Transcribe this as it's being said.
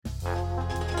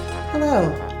Hello,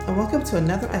 and welcome to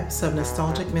another episode of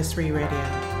Nostalgic Mystery Radio.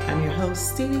 I'm your host,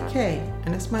 Stevie K,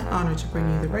 and it's my honor to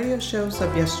bring you the radio shows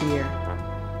of yesteryear.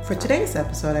 For today's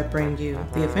episode, I bring you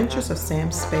The Adventures of Sam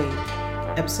Spade,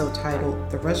 episode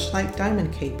titled The Rushlight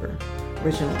Diamond Caper,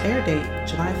 original air date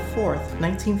July 4th,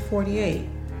 1948,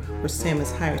 where Sam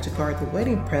is hired to guard the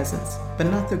wedding presents, but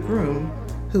not the groom,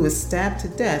 who is stabbed to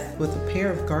death with a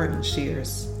pair of garden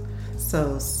shears.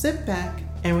 So sit back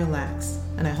and relax,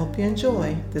 and I hope you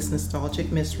enjoy this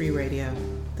nostalgic mystery radio.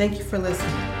 Thank you for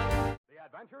listening. The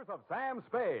Adventures of Sam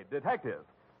Spade, Detective,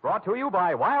 brought to you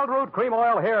by Wild Root Cream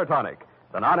Oil Hair Tonic,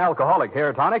 the non-alcoholic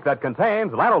hair tonic that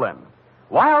contains lanolin.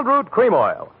 Wild Root Cream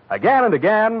Oil, again and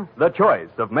again, the choice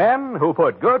of men who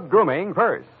put good grooming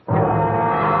first.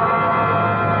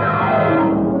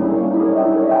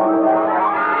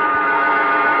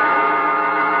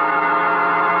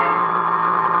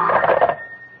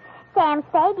 Sam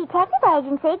Spade, Detective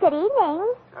Agency. Good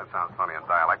evening. That sounds funny in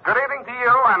dialect. Good evening to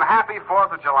you, and happy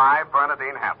 4th of July,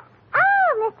 Bernadine Hemp. Oh,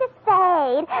 Mr.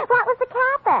 Spade. What was the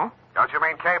caper? Don't you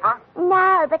mean caper?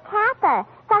 No, the caper.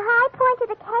 The high point of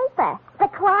the caper. The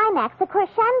climax, the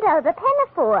crescendo, the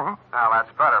pinafore. Oh,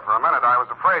 that's better. For a minute, I was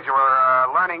afraid you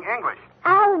were learning English.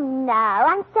 Oh, no.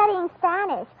 I'm studying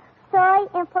Spanish. Soy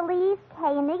infeliz que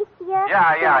inicia...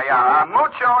 Yeah.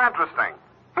 Mucho interesting.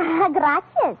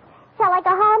 Gracias. Shall I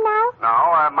go home now?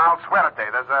 No, mal suerte.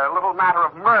 There's a little matter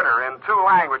of murder in 2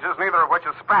 languages, neither of which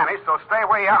is Spanish, so stay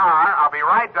where you are. I'll be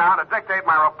right down to dictate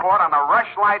my report on the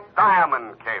Rushlight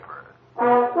Diamond Caper.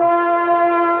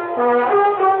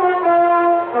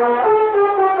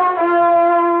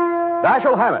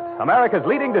 Dashiell Hammett, America's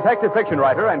leading detective fiction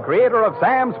writer and creator of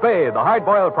Sam Spade, the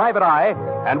hard-boiled private eye,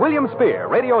 and William Spear,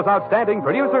 radio's outstanding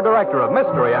producer-director of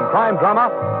mystery and crime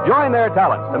drama, join their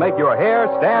talents to make your hair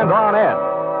stand on end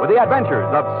with the adventures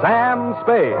of Sam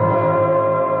Spade.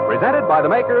 Presented by the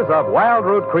makers of Wild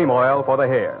Root Cream Oil for the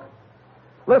hair.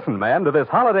 Listen, men, to this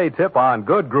holiday tip on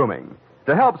good grooming.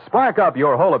 To help spark up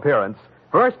your whole appearance,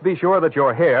 first be sure that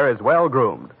your hair is well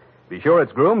groomed. Be sure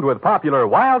it's groomed with popular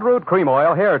Wild Root Cream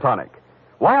Oil Hair Tonic.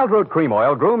 Wild Root Cream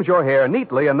Oil grooms your hair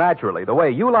neatly and naturally, the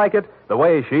way you like it, the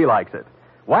way she likes it.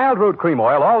 Wild Root Cream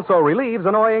Oil also relieves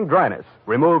annoying dryness,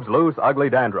 removes loose,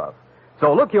 ugly dandruff.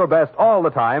 So look your best all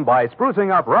the time by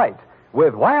sprucing up right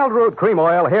with Wild Root Cream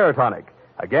Oil Hair Tonic.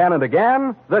 Again and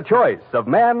again, the choice of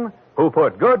men who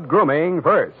put good grooming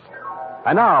first.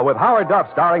 And now, with Howard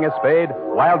Duff starring as Spade,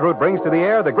 Wild Root brings to the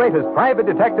air the greatest private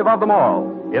detective of them all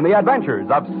in the adventures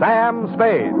of Sam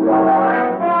Spade.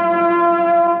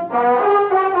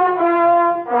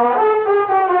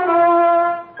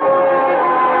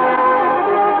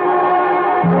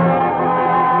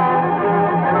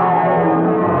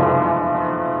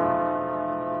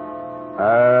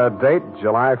 Date,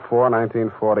 July 4,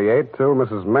 1948, to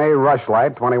Mrs. May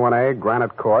Rushlight, 21A,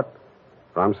 Granite Court.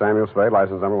 From Samuel Spade,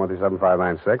 license number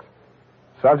 137596.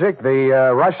 Subject, the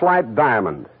Rushlight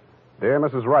Diamond. Dear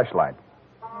Mrs. Rushlight,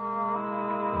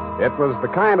 it was the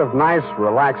kind of nice,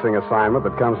 relaxing assignment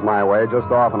that comes my way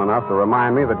just often enough to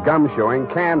remind me that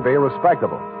gumshoeing can be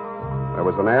respectable. There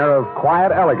was an air of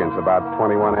quiet elegance about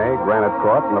 21A, Granite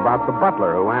Court, and about the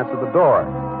butler who answered the door.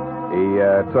 He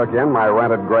took in my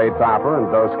rented gray topper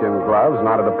and doeskin gloves,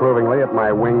 nodded approvingly at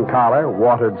my wing collar,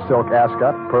 watered silk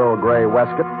ascot, pearl gray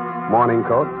waistcoat, morning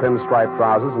coat, pinstripe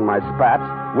trousers, and my spats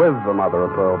with the mother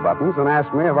of pearl buttons, and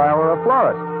asked me if I were a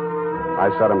florist.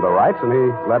 I set him to rights, and he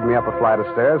led me up a flight of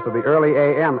stairs to the early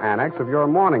A.M. annex of your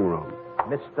morning room.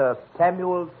 Mr.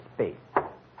 Samuel Spade.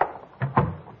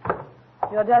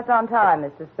 You're just on time,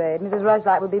 Mr. Spade. Mrs.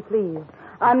 Rushlight will be pleased.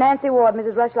 I'm Nancy Ward,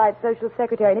 Mrs. Rushlight's social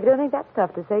secretary, and if you don't think that's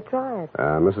tough to say, try it.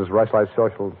 Mrs. Rushlight's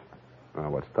socials?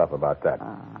 What's tough about that?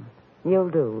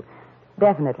 You'll do.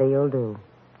 Definitely you'll do.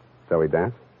 Shall we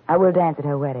dance? I will dance at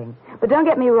her wedding. But don't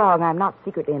get me wrong, I'm not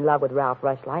secretly in love with Ralph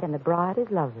Rushlight, and the bride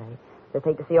is lovely. Just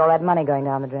hate to see all that money going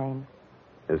down the drain.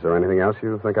 Is there anything else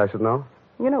you think I should know?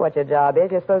 You know what your job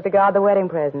is. You're supposed to guard the wedding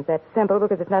presents. That's simple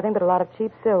because it's nothing but a lot of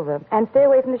cheap silver. And stay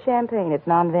away from the champagne. It's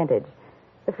non-vintage.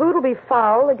 The food will be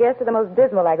foul. The guests are the most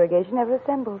dismal aggregation ever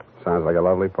assembled. Sounds like a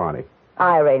lovely party.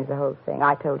 I arranged the whole thing.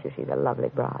 I told you she's a lovely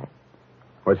bride.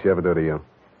 What'd she ever do to you?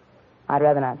 I'd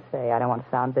rather not say. I don't want to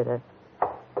sound bitter.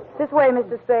 This way,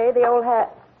 Mr. Spade. The old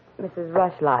hat. Mrs.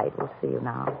 Rushlight will see you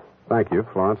now. Thank you,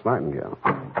 Florence Nightingale.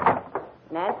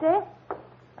 Nancy?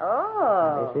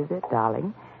 Oh. This is it,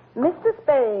 darling. Mr.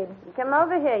 Spade. Come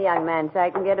over here, young man, so I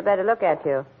can get a better look at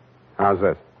you. How's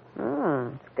this?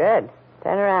 It's good.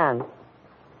 Turn around.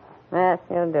 Yes,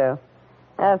 you'll do.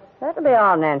 That'll be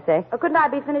all, Nancy. Couldn't I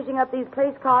be finishing up these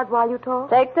place cards while you talk?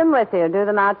 Take them with you. Do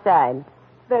them outside.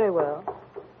 Very well.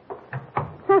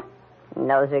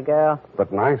 Nosy girl.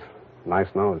 But nice. Nice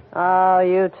nose. Oh,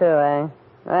 you too, eh?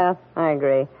 Well, I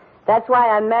agree. That's why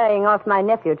I'm marrying off my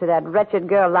nephew to that wretched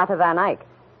girl, Lotte Van Eyck.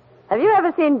 Have you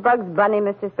ever seen Bugs Bunny,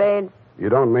 Mr. Spade? You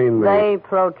don't mean They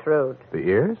protrude. the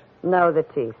ears? No, the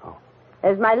teeth. Oh.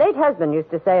 As my late husband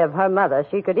used to say of her mother,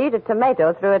 she could eat a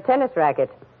tomato through a tennis racket.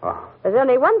 Oh. There's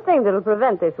only one thing that'll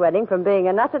prevent this wedding from being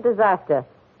an utter disaster.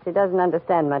 She doesn't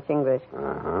understand much English.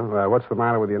 Uh-huh. What's the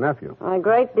matter with your nephew? A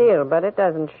great deal, but it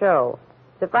doesn't show.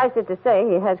 Suffice it to say,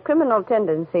 he has criminal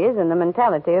tendencies and the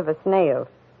mentality of a snail.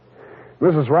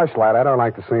 Mrs. Rushlight, I don't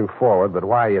like to seem forward, but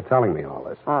why are you telling me all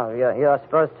this? Oh, you're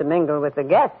supposed to mingle with the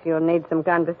guests. You'll need some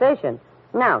conversation.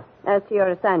 Now, as to your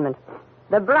assignment.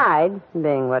 The bride,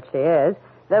 being what she is,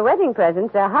 the wedding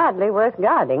presents are hardly worth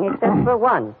guarding, except for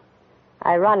one.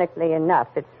 Ironically enough,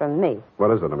 it's from me.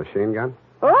 What is it, a machine gun?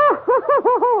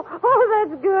 Oh,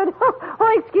 that's good.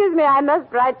 Oh, excuse me, I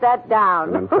must write that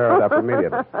down. Then tear it up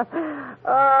immediately.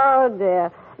 Oh,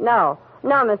 dear. No,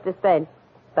 Mr. Spade.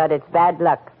 But it's bad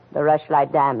luck, the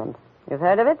Rushlight Diamond. You've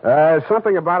heard of it?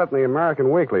 Something about it in the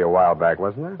American Weekly a while back,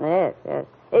 wasn't there? Yes.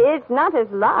 It's not as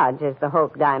large as the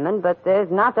Hope Diamond, but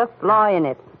there's not a flaw in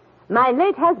it. My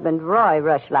late husband, Roy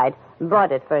Rushlight,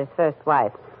 bought it for his first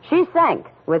wife. She sank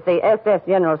with the SS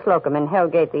General Slocum in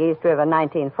Hellgate, the East River,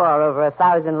 1904, over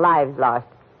 1,000 lives lost.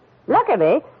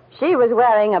 Luckily, she was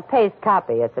wearing a paste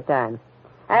copy at the time.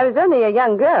 I was only a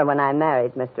young girl when I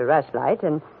married Mr. Rushlight,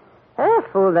 and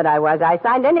fool that I was, I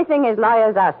signed anything his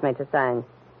lawyers asked me to sign.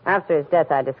 After his death,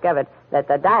 I discovered that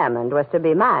the diamond was to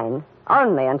be mine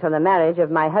only until the marriage of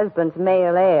my husband's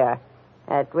male heir,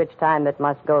 at which time it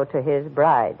must go to his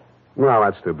bride. Well,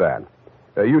 that's too bad.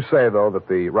 You say, though, that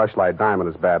the Rushlight Diamond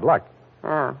is bad luck.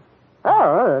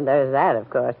 Oh, there's that, of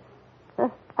course.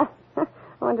 I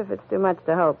wonder if it's too much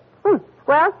to hope.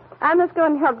 Well, I must go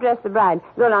and help dress the bride.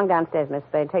 Go along downstairs, Miss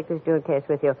Spade. Take this jewel case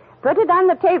with you. Put it on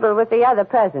the table with the other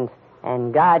presents,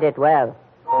 and guard it well.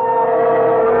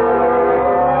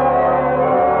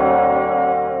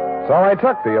 So I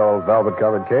took the old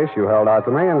velvet-covered case you held out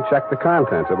to me and checked the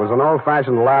contents. It was an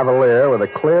old-fashioned lavalier with a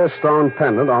clear stone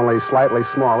pendant only slightly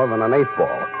smaller than an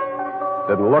 8-ball.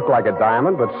 Didn't look like a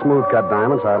diamond, but smooth-cut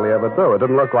diamonds hardly ever do. It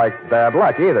didn't look like bad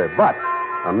luck either, but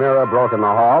a mirror broke in the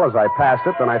hall as I passed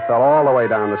it, then I fell all the way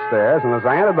down the stairs, and as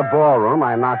I entered the ballroom,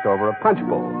 I knocked over a punch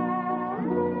bowl.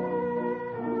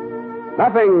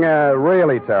 Nothing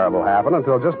really terrible happened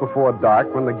until just before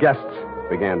dark when the guests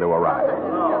began to arrive.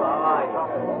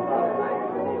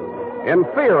 In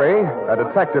theory, a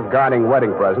detective guarding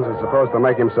wedding presents is supposed to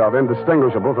make himself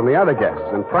indistinguishable from the other guests.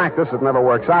 In practice, it never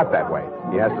works out that way.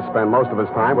 He has to spend most of his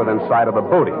time within sight of the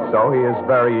booty, so he is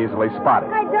very easily spotted.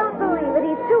 I don't believe it.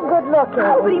 He's too good looking.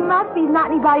 Oh, but he must be. He's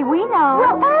not anybody we know.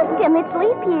 Well, ask him. It's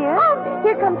leap year. Oh,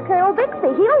 here comes Colonel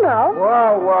Bixby. He'll know.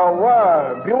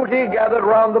 Well. Beauty gathered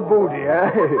round the booty,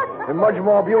 eh? And much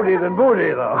more beauty than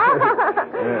booty, though.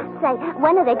 Say,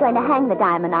 when are they going to hang the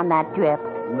diamond on that drip?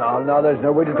 No, there's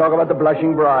no way to talk about the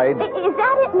blushing bride. Is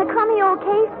that it in the crummy old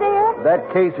case there?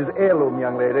 That case is heirloom,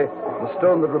 young lady. The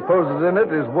stone that reposes in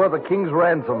it is worth a king's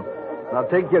ransom. Now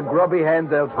take your grubby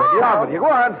hands elsewhere. Get on with you. Go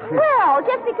on. Well,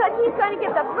 just because he's going to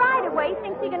give the bride away,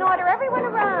 thinks he can order everyone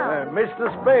around.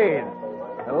 Mr. Spade,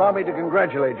 allow me to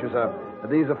congratulate you, sir.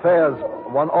 These affairs,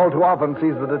 one all too often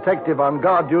sees the detective on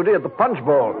guard duty at the punch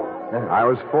bowl. I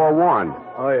was forewarned.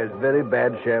 Oh, yes, very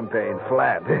bad champagne.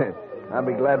 Flat. I'll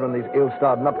be glad when these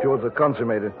ill-starred nuptials are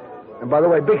consummated. And by the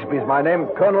way, Bixby's my name,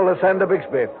 Colonel Lysander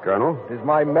Bixby. Colonel? It is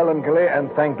my melancholy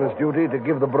and thankless duty to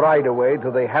give the bride away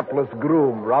to the hapless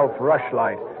groom, Ralph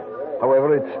Rushlight.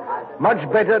 However, it's much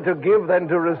better to give than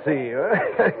to receive.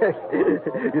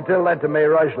 You tell that to May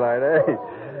Rushlight,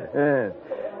 eh?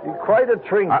 Quite a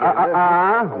trinket.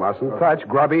 Mustn't touch.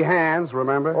 Grubby hands,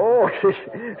 remember? Oh,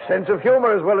 sense of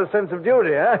humor as well as sense of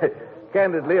duty, eh?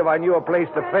 Candidly, if I knew a place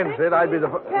to fence it, I'd be the...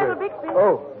 Colonel Bixby.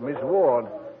 Oh, Miss Ward.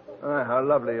 How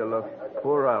lovely you look.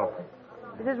 Poor Ralph.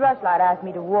 Mrs. Rushlight asked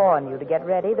me to warn you to get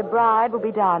ready. The bride will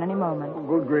be down any moment.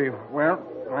 Good grief. Well,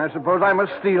 I suppose I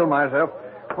must steel myself.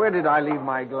 Where did I leave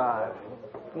my glass?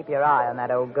 Keep your eye on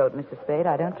that old goat, Mr. Spade.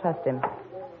 I don't trust him.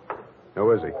 Who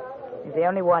is he? He's the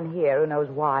only one here who knows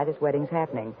why this wedding's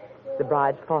happening. It's the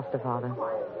bride's foster father.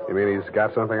 You mean he's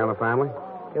got something on the family?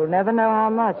 You'll never know how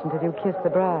much until you kiss the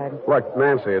bride. Look,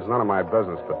 Nancy, it's none of my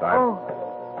business, but I... Oh,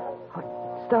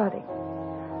 it's starting.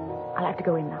 I'll have to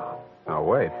go in now. Now,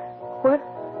 wait. What?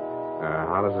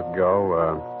 How does it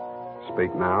go?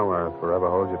 Speak now or forever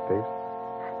hold your peace?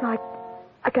 No,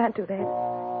 I can't do that.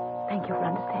 Thank you for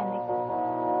understanding.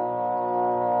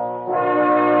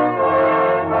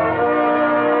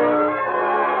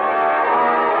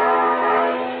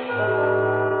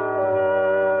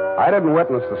 I didn't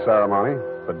witness the ceremony.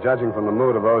 But judging from the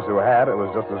mood of those who had, it was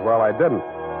just as well I didn't.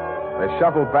 They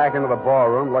shuffled back into the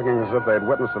ballroom looking as if they'd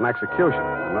witnessed an execution,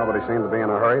 and nobody seemed to be in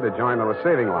a hurry to join the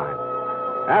receiving line.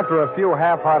 After a few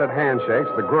half-hearted handshakes,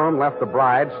 the groom left the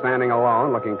bride standing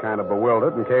alone, looking kind of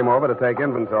bewildered, and came over to take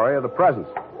inventory of the presents.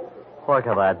 Look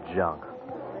at that junk.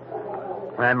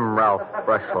 I'm Ralph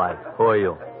Rushlight. Who are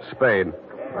you? Spade.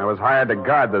 I was hired to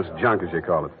guard this junk, as you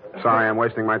call it. Sorry I'm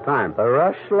wasting my time. The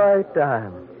Rushlight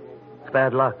dime. It's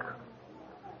bad luck.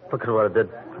 Look at what it did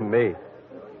to me.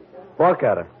 Look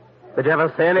at her. Did you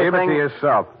ever say anything? Keep it to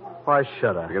yourself. Why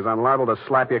should I? Because I'm liable to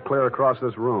slap you clear across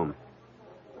this room.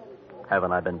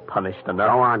 Haven't I been punished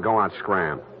enough? Go on,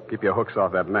 scram. Keep your hooks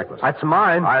off that necklace. That's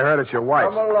mine. I heard it's your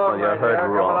wife's. Come along, you heard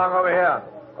Come wrong. along over here.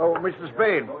 Oh, Mr.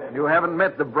 Spade, you haven't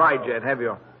met the bride yet, have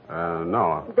you?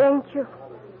 No. Thank you.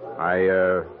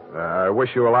 I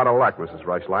wish you a lot of luck, Mrs.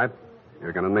 Rushlight.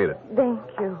 You're going to need it. Thank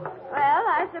you. Well,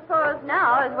 I suppose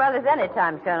now, as well as any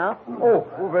time, Colonel. Oh,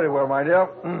 very well, my dear.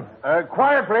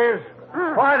 Quiet, please.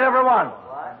 Quiet, everyone.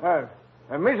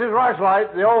 Mrs.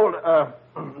 Rushlight, the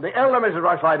elder Mrs.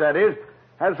 Rushlight, that is,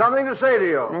 has something to say to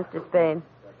you. Mr. Spade,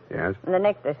 Yes? the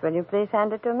necklace, will you please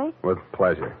hand it to me? With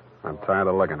pleasure. I'm tired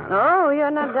of looking at it. Oh,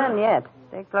 you're not done yet.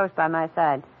 Stay close by my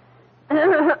side.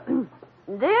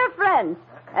 Dear friends,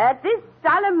 at this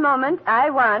solemn moment, I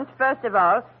want, first of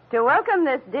all, to welcome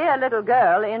this dear little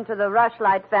girl into the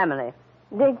Rushlight family.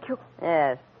 Thank you.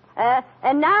 Yes.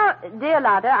 And now, dear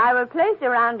Lotta, I will place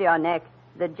around your neck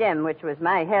the gem which was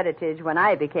my heritage when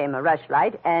I became a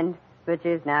Rushlight and which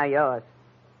is now yours.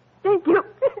 Thank you.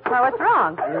 Well, what's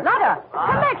wrong? Lotta,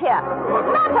 come back here.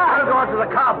 I'll Lotta! go out to the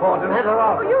carport and hit her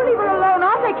off. You leave her alone.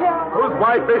 I'll take care of her. Whose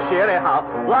wife is she, anyhow?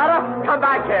 Lotta, come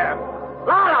back here.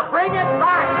 Lotta, bring it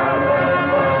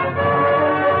back.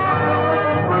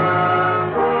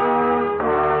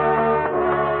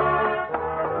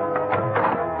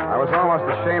 I was almost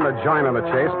ashamed of joining the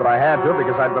chase, but I had to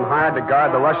because I'd been hired to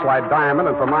guard the Rushlight diamond,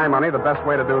 and for my money, the best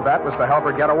way to do that was to help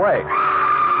her get away.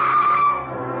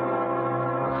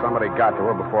 Somebody got to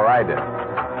her before I did.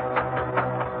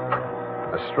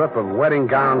 A strip of wedding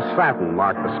gown satin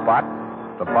marked the spot.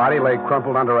 The body lay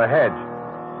crumpled under a hedge,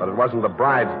 but it wasn't the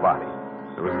bride's body.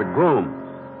 It was the groom.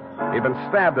 He'd been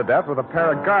stabbed to death with a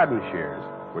pair of garden shears,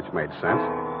 which made sense.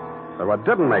 But what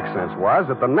didn't make sense was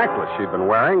that the necklace she'd been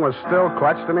wearing was still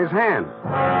clutched in his hand.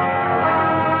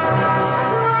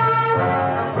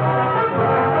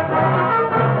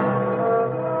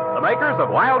 The makers of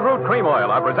Wild Root Cream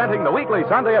Oil are presenting the weekly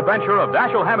Sunday adventure of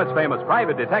Dashiell Hammett's famous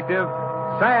private detective,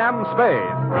 Sam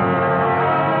Spade.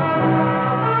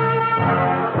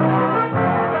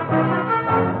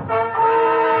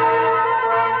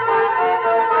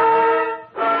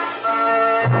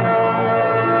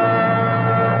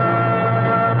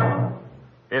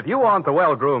 If you want the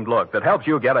well-groomed look that helps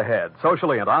you get ahead,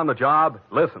 socially and on the job,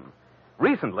 listen.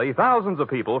 Recently, thousands of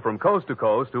people from coast to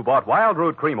coast who bought Wild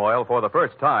Root Cream Oil for the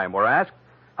first time were asked,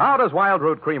 how does Wild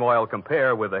Root Cream Oil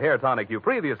compare with the hair tonic you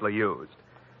previously used?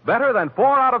 Better than 4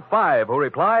 out of 5 who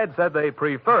replied said they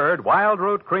preferred Wild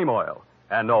Root Cream Oil.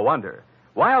 And no wonder.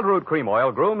 Wild Root Cream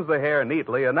Oil grooms the hair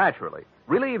neatly and naturally,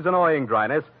 relieves annoying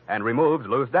dryness, and removes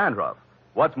loose dandruff.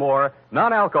 What's more,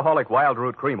 non-alcoholic Wild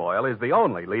Root Cream Oil is the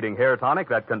only leading hair tonic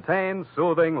that contains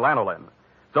soothing lanolin.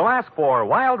 So ask for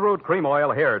Wild Root Cream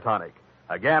Oil Hair Tonic.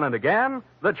 Again and again,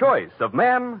 the choice of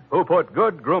men who put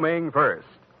good grooming first.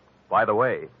 By the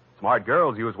way, smart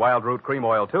girls use Wild Root Cream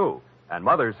Oil, too, and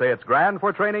mothers say it's grand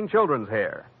for training children's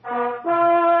hair.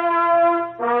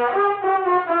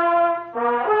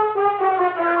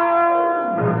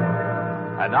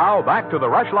 And now, back to the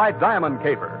Rushlight Diamond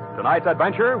Caper. Tonight's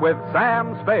adventure with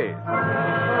Sam Spade.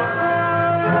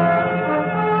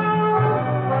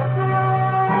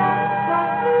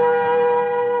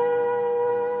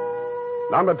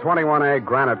 Number 21A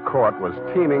Granite Court was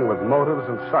teeming with motives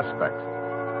and suspects.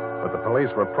 But the police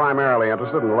were primarily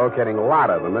interested in locating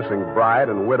Lotta, the missing bride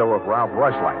and widow of Ralph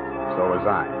Rushlight. So was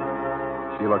I.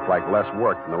 She looked like less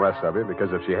work than the rest of you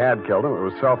because if she had killed him, it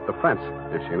was self-defense,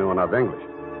 if she knew enough English.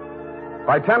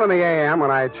 By 10 in the a.m.,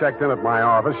 when I checked in at my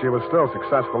office, she was still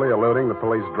successfully eluding the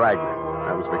police dragnet.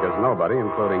 That was because nobody,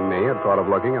 including me, had thought of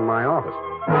looking in my office.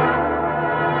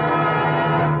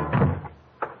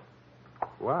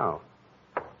 Wow.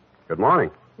 Good morning.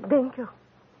 Thank you.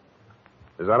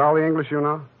 Is that all the English you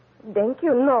know? Thank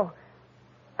you. No.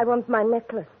 I want my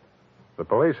necklace. The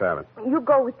police have it. You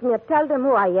go with me and tell them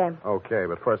who I am. Okay,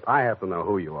 but first I have to know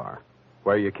who you are.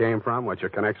 Where you came from, what your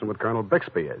connection with Colonel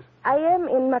Bixby is. I am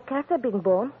in Macassar being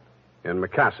born. In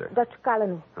Macassar? Dutch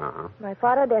colony. Uh-huh. My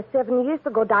father there 7 years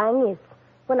ago dying is.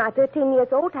 When I, 13 years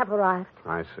old, have arrived.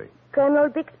 I see. Colonel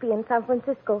Bixby in San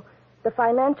Francisco. the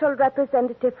financial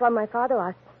representative for my father.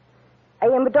 I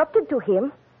am adopted to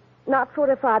him, not for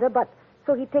a father, but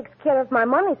so he takes care of my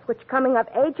monies, which coming of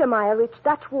age am I a rich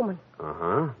Dutch woman.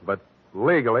 Uh-huh. But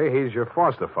legally, he's your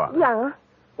foster father. Yeah.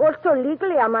 Also,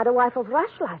 legally, I'm the wife of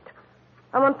Rushlight.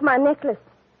 I want my necklace.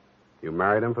 You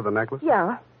married him for the necklace?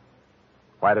 Yeah.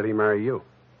 Why did he marry you?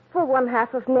 For one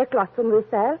half of necklace when we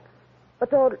sell.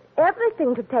 But all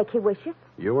everything to take he wishes.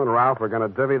 You and Ralph were going to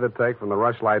divvy the take from the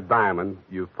Rushlight diamond,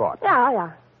 you thought.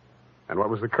 Yeah. And what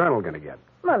was the colonel going to get?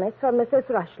 Money from Mrs.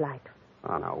 Rushlight.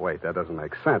 Oh, no, wait, that doesn't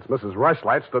make sense. Mrs.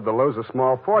 Rushlight stood to lose a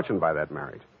small fortune by that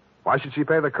marriage. Why should she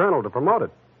pay the colonel to promote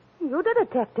it? You the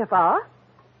detective are.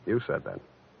 You said that.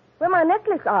 Where my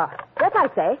necklace are. That I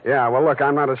say. Yeah, well, look,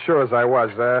 I'm not as sure as I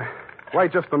was.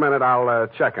 Wait just a minute. I'll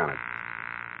check on it.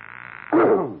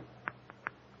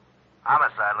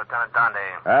 Homicide, Lieutenant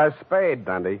Dundee. Spade,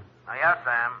 Dundee. Oh, yes,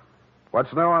 Sam.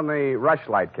 What's new on the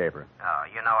Rushlight caper? Oh,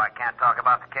 you know I can't talk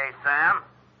about the case, Sam.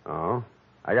 Oh?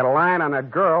 I got a line on that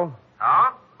girl.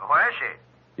 Oh? Where is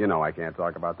she? You know I can't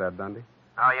talk about that, Dundee.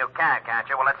 Oh, you can't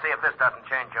you? Well, let's see if this doesn't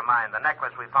change your mind. The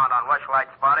necklace we found on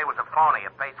Rushlight's body was a phony, a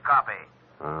base copy.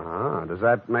 Uh-huh. Does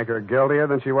that make her guiltier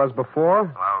than she was before?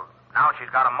 Well, now she's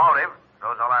got a motive.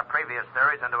 Throws all our previous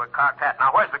theories into a cocked hat. Now,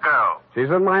 where's the girl?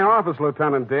 She's in my office,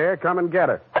 Lieutenant dear. Come and get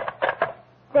her.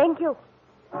 Thank you.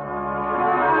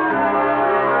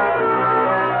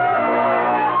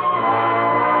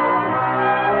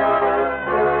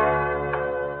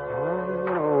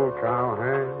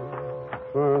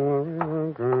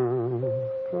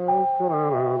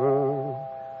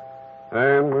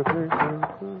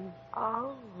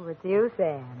 Oh, it's you,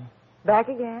 Sam. Back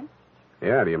again?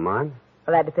 Yeah, do you mind?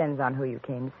 Well, that depends on who you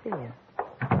came to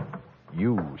see.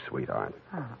 You, sweetheart.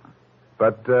 Oh.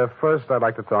 But first, I'd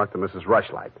like to talk to Mrs.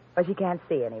 Rushlight. Well, she can't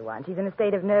see anyone. She's in a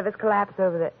state of nervous collapse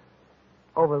over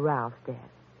Ralph's death.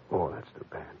 Oh, that's too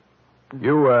bad.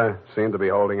 You seem to be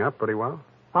holding up pretty well.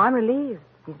 Oh, I'm relieved.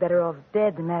 He's better off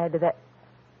dead than married to that.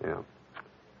 Yeah.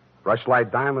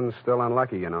 Rushlight Diamond's still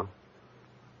unlucky, you know.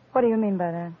 What do you mean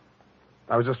by that?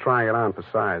 I was just trying it on for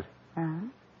size. Uh-huh.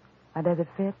 How does it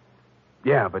fit?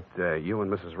 Yeah, but you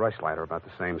and Mrs. Rushlight are about the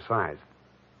same size.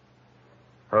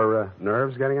 Her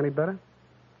nerves getting any better?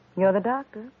 You're the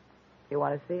doctor. If you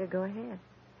want to see her, go ahead.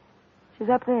 She's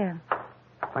up there.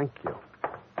 Thank you.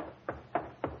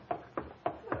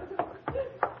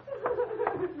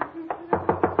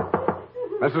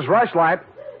 Mrs. Rushlight.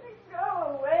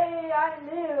 Go away, I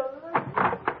live.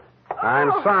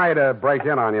 I'm sorry to break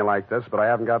in on you like this, but I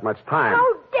haven't got much time.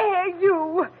 How dare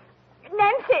you?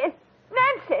 Nancy!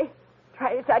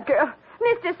 Try this out, girl.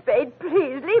 Mr. Spade,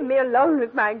 please leave me alone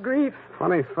with my grief.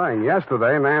 Funny thing.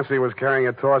 Yesterday, Nancy was carrying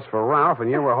a torch for Ralph,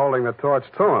 and you were holding the torch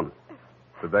to him.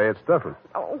 Today, it's different.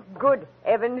 Oh, good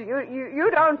heavens. You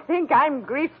don't think I'm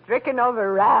grief-stricken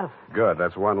over Ralph. Good.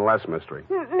 That's one less mystery.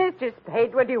 Mr.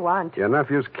 Spade, what do you want? Your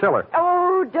nephew's killer.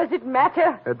 Oh, does it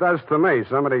matter? It does to me.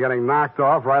 Somebody getting knocked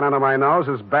off right under my nose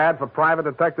is bad for private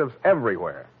detectives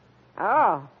everywhere.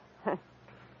 Oh.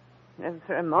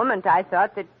 For a moment, I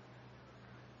thought that...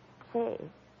 Say,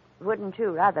 wouldn't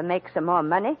you rather make some more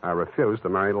money? I refuse to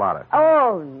marry Lotta.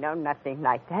 Oh, no, nothing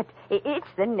like that. It's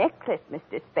the necklace,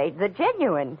 Mr. Spade, the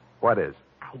genuine. What is?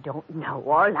 I don't know.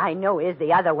 All I know is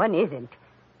the other one isn't.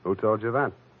 Who told you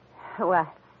that?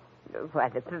 Well,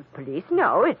 the police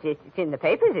know. It's in the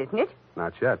papers, isn't it?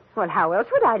 Not yet. Well, how else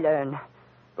would I learn?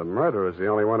 The murderer's the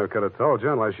only one who could have told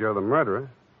you, unless you're the murderer.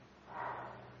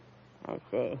 I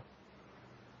see.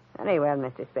 Very well,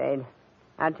 Mr. Spade.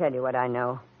 I'll tell you what I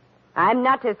know. I'm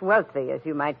not as wealthy as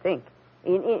you might think.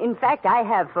 In fact, I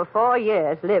have for 4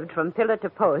 years lived from pillar to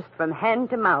post, from hand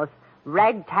to mouth,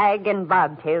 ragtag and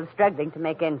bobtail, struggling to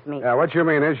make ends meet. Yeah, what you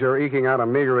mean is you're eking out a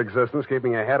meager existence,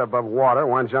 keeping your head above water,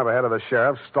 one jump ahead of the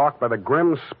sheriff, stalked by the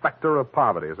grim specter of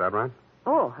poverty. Is that right?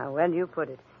 Oh, how well you put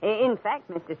it. In fact,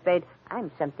 Mr. Spade,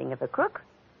 I'm something of a crook.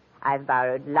 I've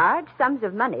borrowed large sums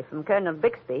of money from Colonel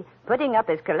Bixby, putting up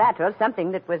as collateral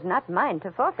something that was not mine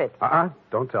to forfeit.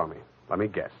 Don't tell me. Let me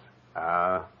guess.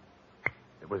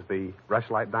 It was the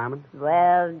Rushlight diamond?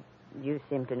 Well, you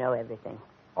seem to know everything.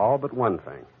 All but one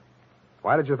thing.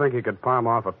 Why did you think you could palm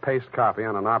off a paste copy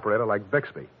on an operator like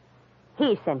Bixby?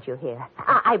 He sent you here.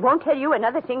 I won't tell you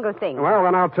another single thing. Well,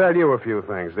 then I'll tell you a few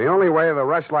things. The only way the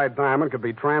Rushlight diamond could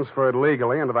be transferred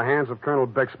legally into the hands of Colonel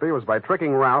Bixby was by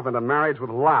tricking Ralph into marriage with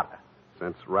Lotta,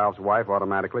 since Ralph's wife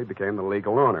automatically became the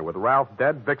legal owner. With Ralph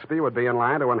dead, Bixby would be in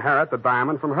line to inherit the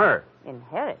diamond from her.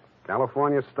 Inherit?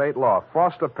 California state law.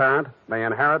 Foster parent may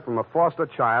inherit from a foster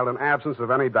child in absence of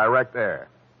any direct heir.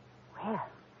 Well,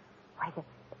 why,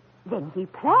 then he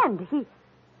planned. He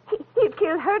He'd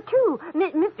kill her, too.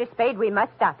 Mr. Spade, we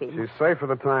must stop him. She's safe for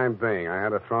the time being. I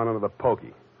had her thrown into the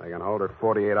pokey. They can hold her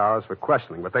 48 hours for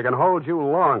questioning, but they can hold you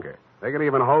longer. They can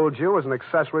even hold you as an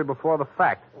accessory before the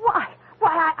fact. Why,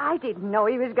 I didn't know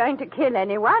he was going to kill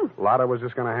anyone. Lotta was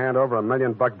just going to hand over $1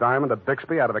 million diamond to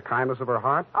Bixby out of the kindness of her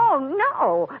heart? Oh,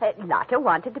 no. Lotta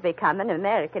wanted to become an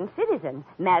American citizen.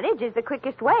 Marriage is the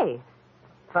quickest way.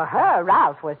 For her,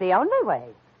 Ralph was the only way.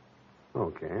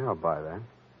 Okay, I'll buy that.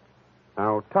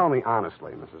 Now, tell me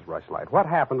honestly, Mrs. Rushlight, what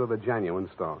happened to the genuine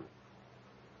stone?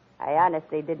 I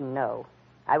honestly didn't know.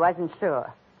 I wasn't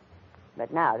sure.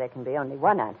 But now there can be only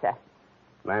one answer.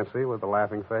 Nancy with the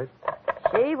laughing face?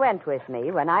 She went with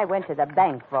me when I went to the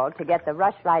bank vault to get the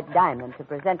Rushlight diamond to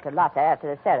present to Lotta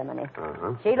after the ceremony.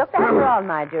 Uh-huh. She looked after all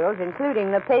my jewels,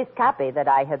 including the paste copy that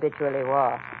I habitually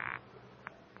wore.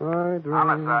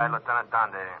 Homicide, Lieutenant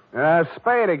Dundee.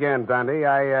 Spade again, Dundee.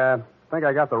 I think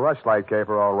I got the Rushlight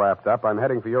caper all wrapped up. I'm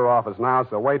heading for your office now,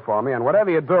 so wait for me. And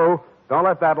whatever you do, don't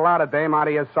let that Lotta dame out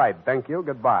of your sight. Thank you.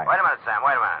 Goodbye. Wait a minute, Sam.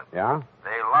 Wait a minute. Yeah?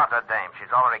 The Lotta dame,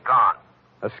 she's already gone.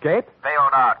 Escape?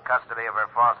 Bailed out. Custody of her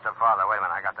foster father. Wait a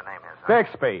minute. I got the name here, sir.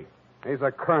 Bixby. He's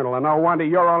a colonel, and no wonder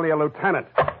you're only a lieutenant.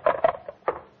 Mr.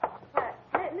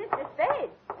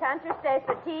 Spade, can't you stay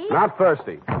for tea? Not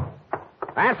thirsty.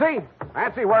 Nancy?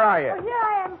 Nancy, where are you? Oh, here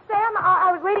I am, Sam.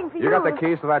 I was waiting for you. You got the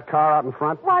keys to that car out in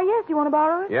front? Why, yes. Do you want to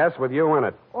borrow it? Yes, with you in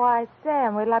it. Why,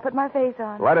 Sam, wait till I put my face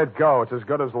on. Let it go. It's as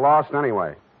good as lost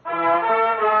anyway.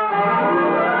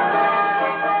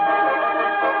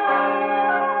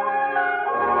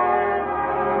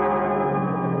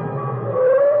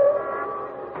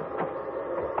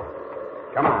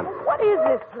 Come on. What is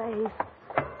this place?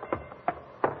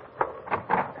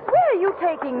 Where are you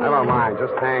taking me? Never mind.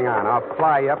 Just hang on. I'll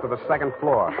fly you up to the second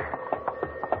floor.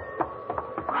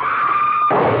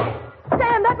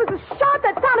 Sam, that was a shot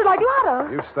that sounded like Lotta.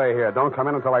 You stay here. Don't come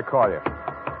in until I call you.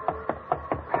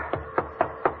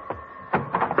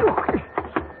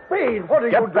 Spade, what are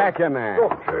you doing? Get back in there.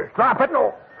 Okay. Drop it.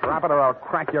 No. Drop it or I'll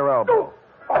crack your elbow.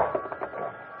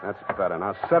 That's better.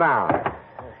 Now sit down.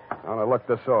 I want to look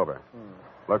this over.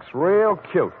 Looks real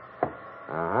cute.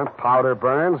 Powder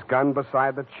burns, gun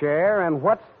beside the chair, and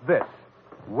what's this?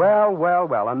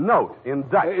 Well, a note in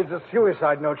Dutch. It's a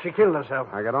suicide note. She killed herself.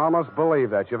 I can almost believe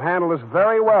that. You've handled this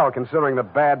very well, considering the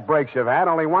bad breaks you've had.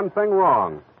 Only one thing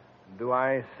wrong. Do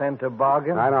I scent a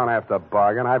bargain? I don't have to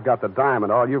bargain. I've got the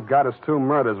diamond. All you've got is 2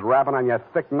 murders rapping on your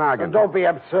thick noggin. Don't be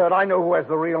absurd. I know who has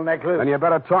the real necklace. Then you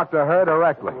better talk to her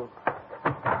directly.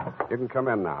 You can come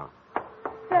in now.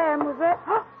 Sam, was that...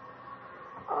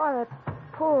 Oh, that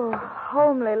poor,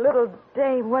 homely little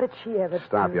dame. What did she ever do?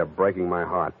 Stop. You're breaking my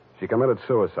heart. She committed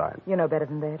suicide. You know better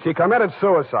than that. She committed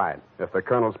suicide. If the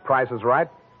colonel's price is right.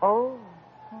 Oh,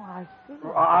 I see.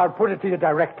 I'll put it to you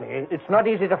directly. It's not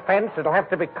easy to fence. It'll have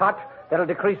to be cut. That'll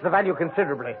decrease the value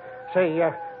considerably. Say,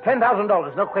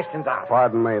 $10,000. No questions asked.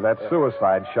 Pardon me. That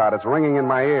suicide shot. It's ringing in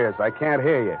my ears. I can't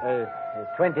hear you.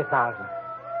 20,000.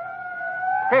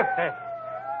 50.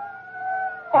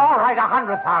 All right,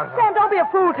 100,000. Sam, don't be a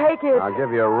fool. Take it. I'll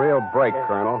give you a real break,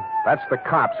 Colonel. That's the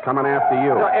cops coming after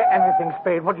you. Anything,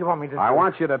 Spade. What do you want me to do? I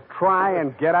want you to try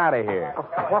and get out of here.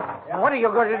 What are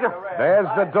you going to do? There's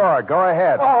the door. Go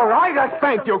ahead. All right.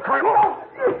 Thank you, Colonel. All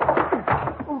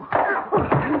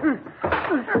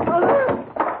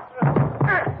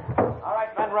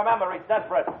right, men, remember, he's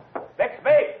desperate.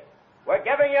 Bixby, we're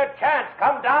giving you a chance.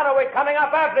 Come down or we're coming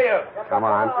up after you. Come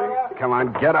on. Come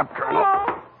on. Get up,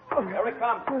 Colonel. Here he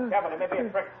comes. Careful, it may be a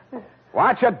trick.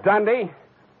 Watch it, Dundee.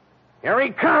 Here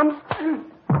he comes.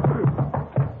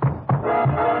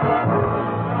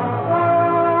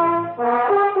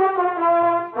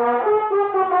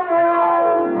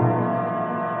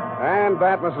 And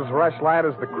that, Mrs. Rushlight,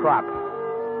 is the crop.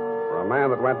 For a man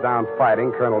that went down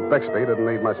fighting, Colonel Bixby didn't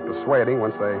need much persuading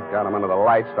once they got him under the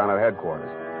lights down at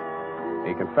headquarters.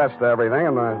 He confessed to everything,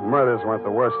 and the murders weren't the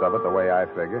worst of it, the way I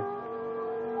figure.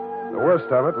 The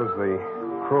worst of it was the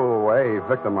cruel way he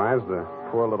victimized the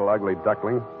poor little ugly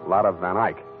duckling, Lotta Van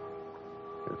Eyck.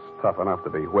 It's tough enough to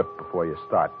be whipped before you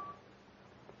start.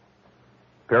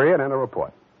 Period, and a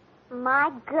report.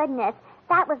 My goodness,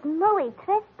 that was Louis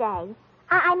Thrift Day.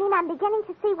 I mean, I'm beginning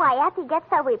to see why Effie gets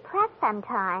so repressed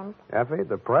sometimes. Effie,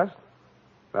 depressed?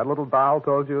 That little doll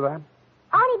told you that?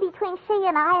 Only between she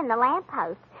and I and the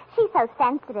lamppost. She's so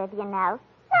sensitive, you know.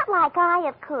 Not like I,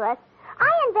 of course. I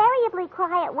invariably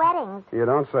cry at weddings. You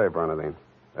don't say, Bernadine.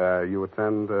 You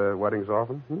attend weddings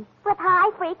often? With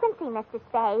high frequency, Mr.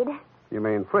 Spade. You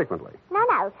mean frequently?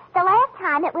 No. The last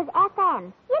time it was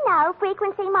FM. You know,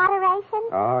 frequency moderation.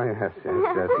 Oh, yes.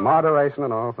 Moderation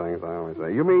in all things, I always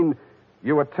say. You mean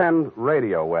You attend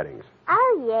radio weddings.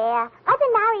 Oh, yeah. I've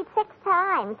been married 6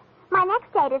 times. My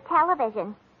next date is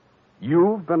television.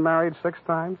 You've been married 6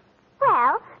 times?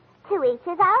 Well, to each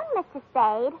his own, Mr.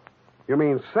 Spade. You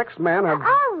mean 6 men have...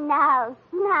 Oh, no.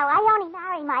 No, I only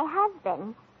marry my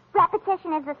husband.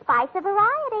 Repetition is the spice of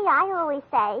variety, I always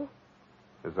say.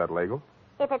 Is that legal?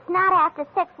 If it's not after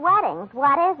 6 weddings,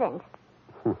 what isn't?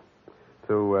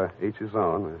 To each his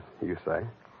own, as you say.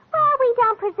 Well, we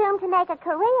don't presume to make a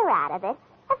career out of it.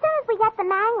 As soon as we get the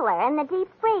mangler and the deep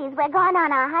freeze, we're going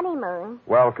on our honeymoon.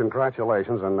 Well,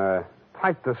 congratulations, and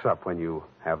type this up when you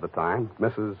have the time.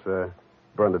 Mrs.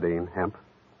 Bernadine Hemp.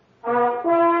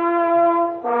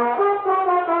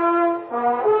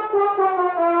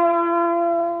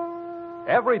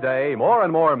 Every day, more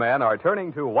and more men are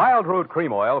turning to Wild Root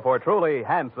Cream Oil for truly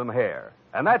handsome hair.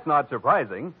 And that's not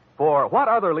surprising, for what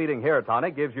other leading hair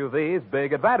tonic gives you these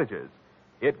big advantages?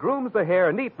 It grooms the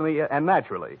hair neatly and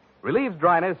naturally, relieves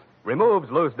dryness,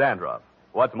 removes loose dandruff.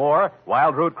 What's more,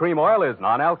 Wild Root Cream Oil is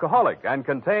non-alcoholic and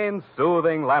contains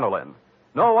soothing lanolin.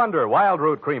 No wonder Wild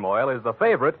Root Cream Oil is the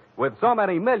favorite with so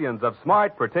many millions of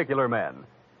smart, particular men.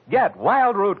 Get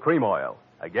Wild Root Cream Oil.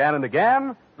 Again and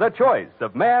again, the choice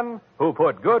of men who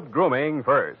put good grooming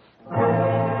first.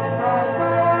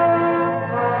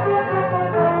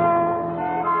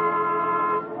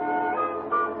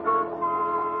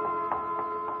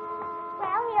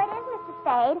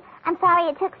 I'm sorry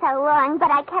it took so long,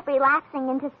 but I kept relaxing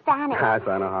into Spanish. Yes,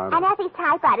 I know how. And Effie's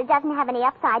typewriter doesn't have any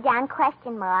upside-down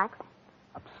question marks.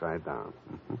 Upside down.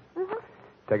 Mm-hmm.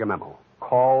 Take a memo.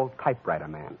 Call typewriter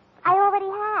man. I already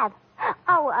have.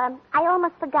 Oh, I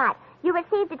almost forgot. You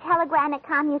received a telegramic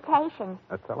commutation.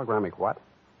 A telegramic what?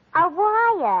 A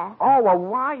wire. Oh, a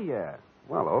wire.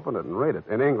 Well, open it and read it.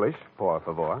 In English, por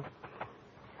favor.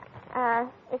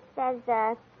 It says,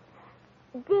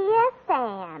 Dear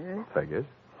Sam. Figures.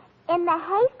 In the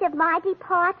haste of my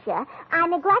departure, I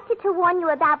neglected to warn you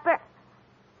about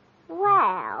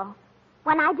Well,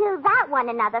 when I do that one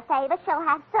another favor, she'll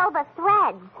have silver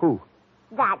threads. Who?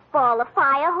 That ball of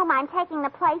fire whom I'm taking the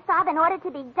place of in order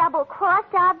to be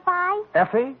double-crossed of by.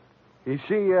 Effie? Is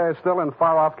she still in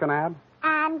far-off Canad?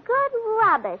 And good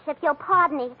rubbish, if you'll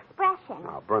pardon the expression.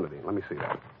 Now, Bernadine, let me see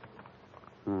that.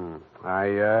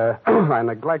 I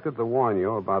neglected to warn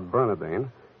you about Bernadine.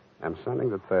 I'm sending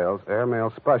details,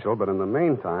 airmail special, but in the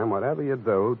meantime, whatever you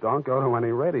do, don't go to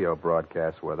any radio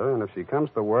broadcasts with her, and if she comes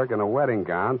to work in a wedding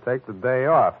gown, take the day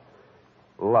off.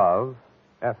 Love,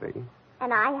 Effie.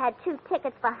 And I had 2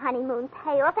 tickets for honeymoon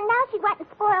payoff, and now she went and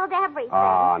spoiled everything.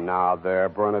 Ah, now there,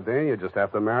 Bernadine, you just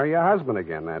have to marry your husband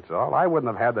again, that's all. I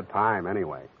wouldn't have had the time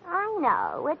anyway. I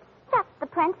know. It's just the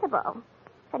principle.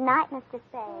 Good night, Mr.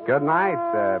 Spade. Good night.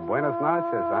 Buenas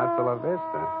noches. Hasta la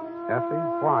vista. Effie,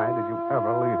 why did you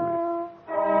ever leave me?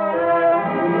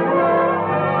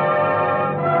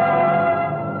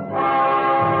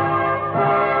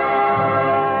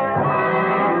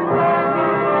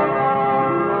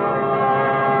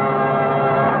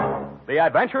 The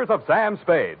Adventures of Sam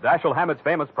Spade, Dashiell Hammett's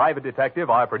famous private detective,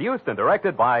 are produced and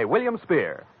directed by William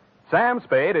Spear. Sam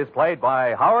Spade is played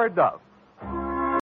by Howard Duff.